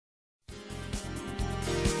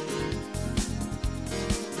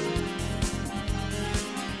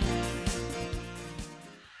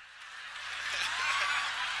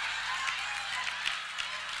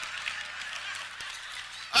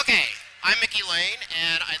Okay, I'm Mickey Lane,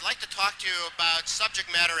 and I'd like to talk to you about subject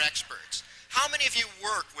matter experts. How many of you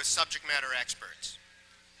work with subject matter experts?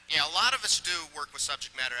 Yeah, a lot of us do work with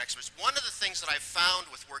subject matter experts. One of the things that I've found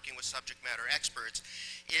with working with subject matter experts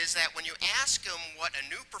is that when you ask them what a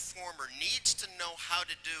new performer needs to know how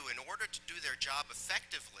to do in order to do their job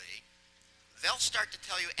effectively, they'll start to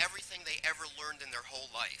tell you everything they ever learned in their whole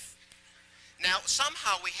life. Now,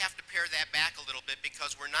 somehow we have to pare that back a little bit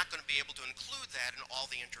because we're not going to be able to include that in all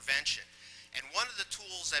the intervention. And one of the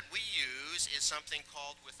tools that we use is something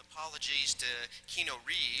called, with apologies to Keanu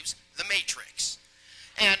Reeves, the matrix.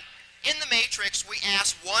 And in the matrix, we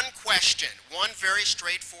ask one question, one very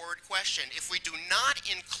straightforward question. If we do not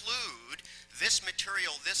include this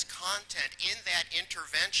material, this content in that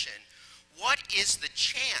intervention, what is the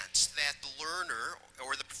chance that the learner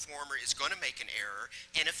or the performer is going to make an error?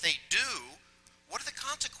 And if they do, what are the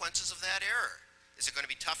consequences of that error? Is it going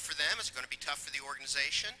to be tough for them? Is it going to be tough for the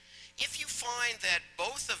organization? If you find that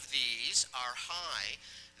both of these are high,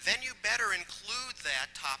 then you better include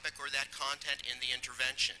that topic or that content in the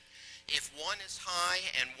intervention. If one is high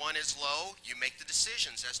and one is low, you make the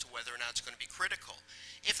decisions as to whether or not it's going to be critical.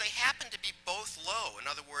 If they happen to be both low, in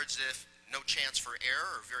other words, if no chance for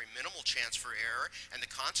error or very minimal chance for error, and the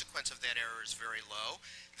consequence of that error is very low,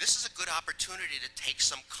 this is a good opportunity to take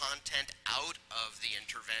some content out of the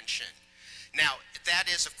intervention. Now,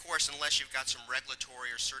 that is, of course, unless you've got some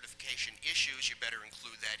regulatory or certification issues, you better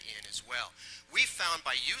include that in as well. We've found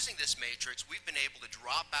by using this matrix, we've been able to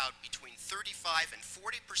drop out between 35 and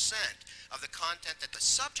 40% of the content that the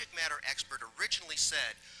subject matter expert originally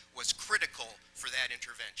said was critical for that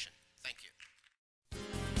intervention. Thank you.